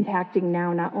 impacting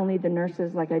now not only the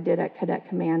nurses like I did at Cadet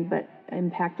Command, but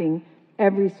impacting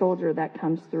every soldier that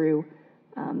comes through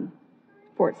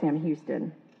Fort Sam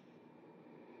Houston.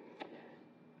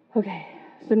 Okay,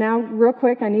 so now real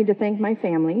quick, I need to thank my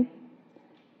family.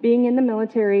 Being in the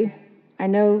military, I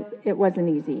know it wasn't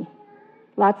easy.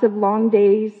 Lots of long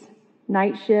days,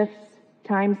 night shifts,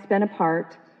 time spent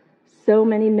apart, so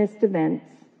many missed events.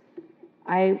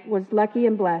 I was lucky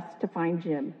and blessed to find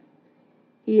Jim.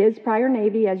 He is prior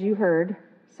Navy, as you heard,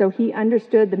 so he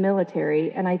understood the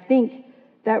military, and I think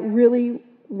that really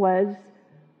was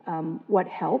what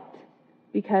helped,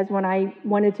 because when I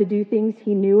wanted to do things,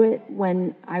 he knew it.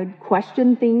 When I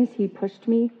questioned things, he pushed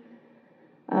me.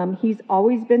 He's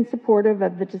always been supportive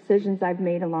of the decisions I've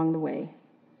made along the way.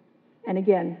 And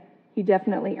again, he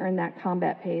definitely earned that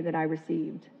combat pay that I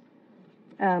received.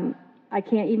 I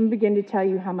can't even begin to tell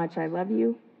you how much I love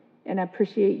you and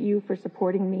appreciate you for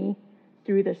supporting me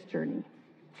through this journey.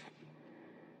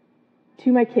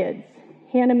 To my kids,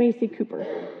 Hannah Macy Cooper.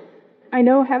 I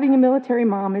know having a military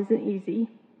mom isn't easy.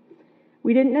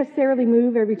 We didn't necessarily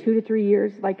move every 2 to 3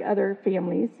 years like other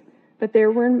families, but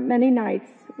there were many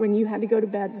nights when you had to go to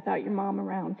bed without your mom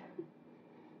around.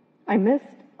 I missed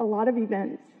a lot of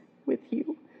events with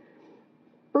you.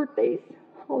 Birthdays,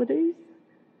 holidays,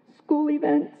 school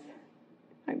events.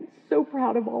 I'm so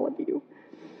proud of all of you.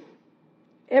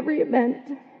 Every event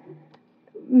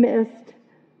missed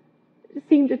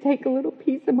seemed to take a little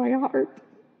piece of my heart.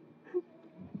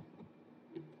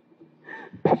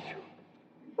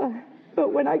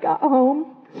 But when I got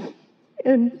home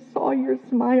and saw your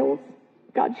smiles,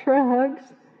 got your hugs,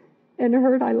 and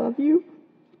heard I love you,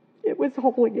 it was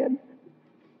whole again.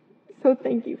 So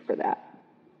thank you for that.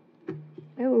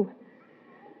 Oh,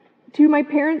 to my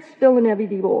parents, Phil and Evie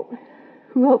DeWolt,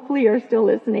 who hopefully are still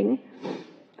listening,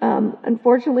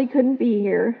 unfortunately couldn't be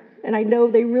here, and I know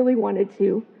they really wanted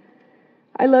to.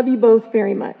 I love you both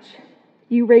very much.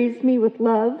 You raised me with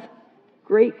love,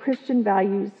 great Christian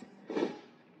values,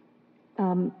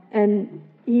 and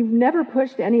you've never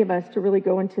pushed any of us to really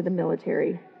go into the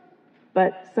military,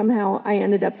 but somehow I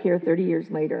ended up here 30 years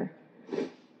later.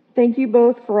 Thank you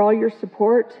both for all your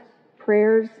support,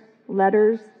 prayers,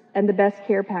 letters, and the best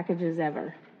care packages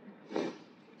ever.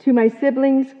 To my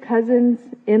siblings, cousins,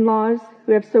 in-laws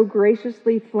who have so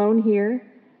graciously flown here,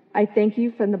 I thank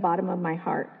you from the bottom of my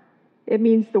heart. It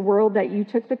means the world that you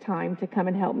took the time to come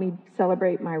and help me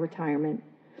celebrate my retirement.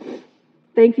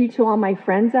 Thank you to all my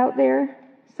friends out there,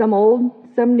 some old,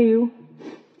 some new,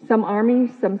 some Army,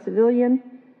 some civilian.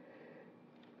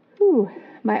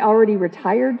 My already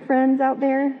retired friends out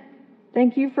there,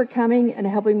 thank you for coming and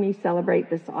helping me celebrate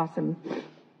this awesome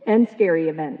and scary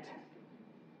event.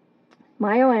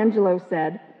 Maya Angelou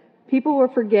said, "People will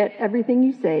forget everything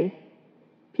you say,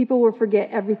 people will forget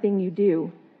everything you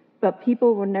do, but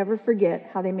people will never forget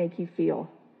how they make you feel."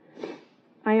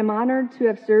 I am honored to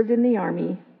have served in the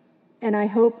Army, and I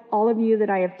hope all of you that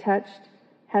I have touched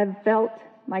have felt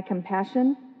my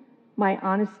compassion, my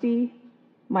honesty,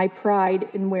 my pride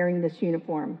in wearing this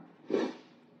uniform.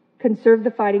 Conserve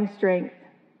the fighting strength,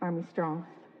 Army strong.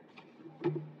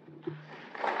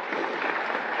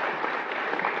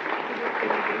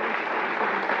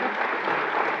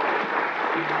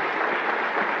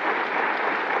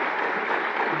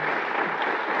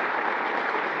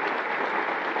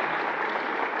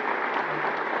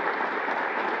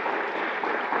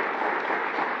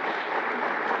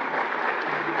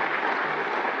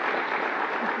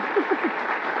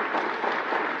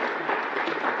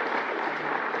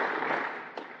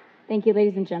 Thank you,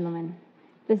 ladies and gentlemen.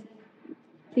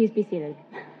 Please be seated.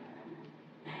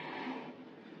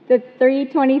 The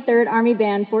 323rd Army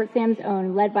Band, Fort Sam's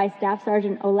own, led by Staff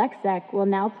Sergeant Oleg Sek, will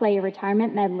now play a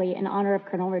retirement medley in honor of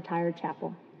Colonel Retired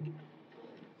Chappel.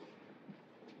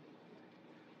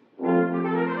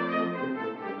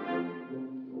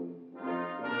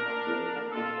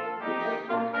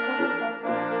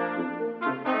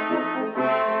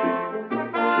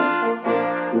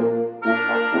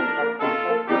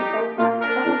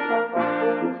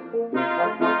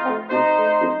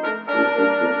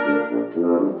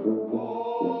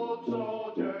 Old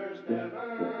soldiers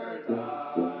never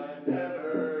die,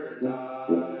 never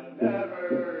die,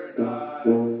 never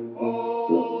die.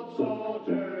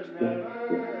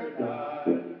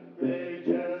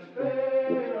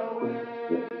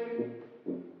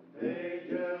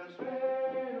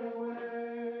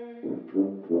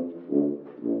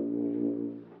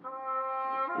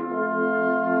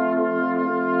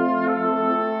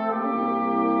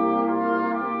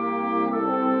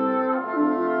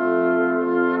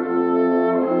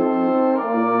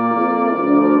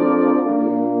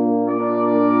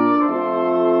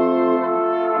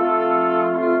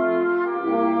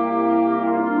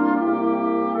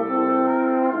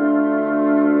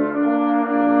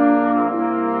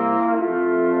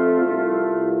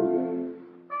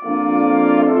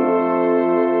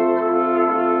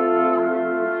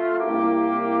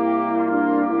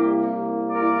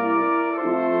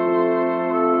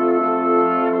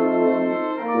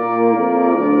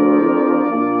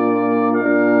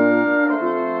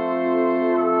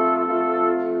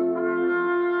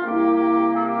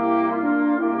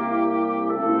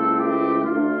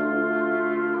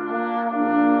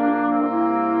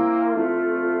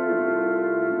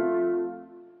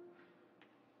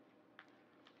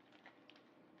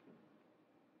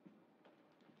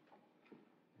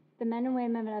 The men and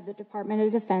women of the Department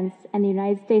of Defense and the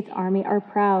United States Army are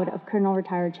proud of Colonel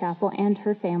Retired Chappel and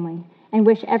her family and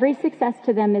wish every success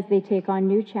to them as they take on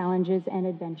new challenges and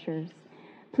adventures.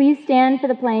 Please stand for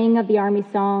the playing of the Army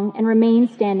song and remain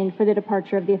standing for the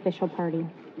departure of the official party.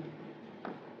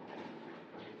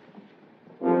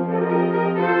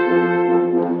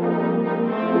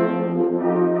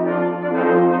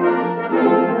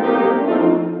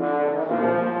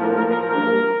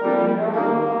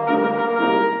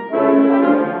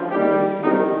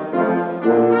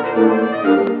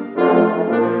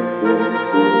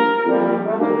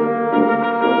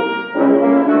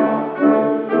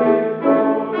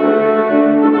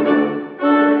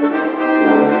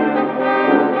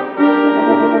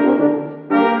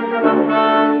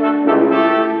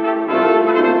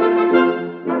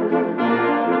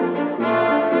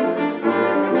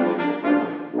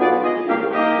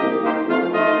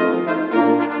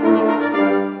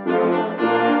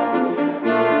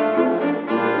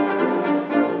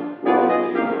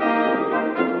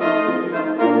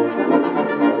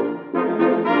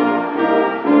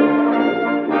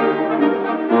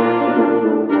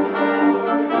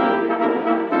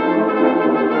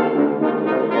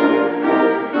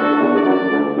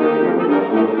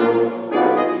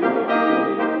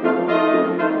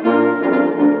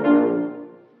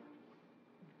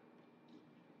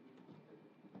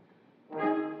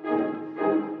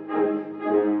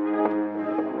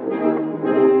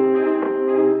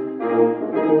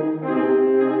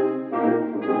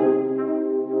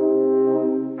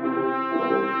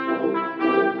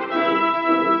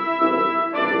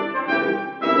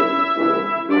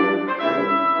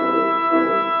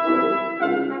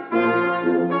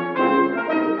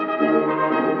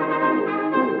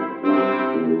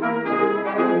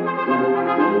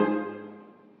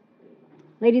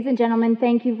 Ladies and gentlemen,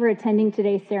 thank you for attending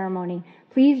today's ceremony.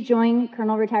 Please join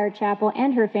Colonel Retired Chappel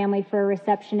and her family for a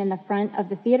reception in the front of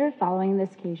the theater following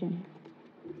this occasion.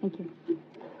 Thank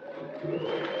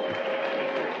you.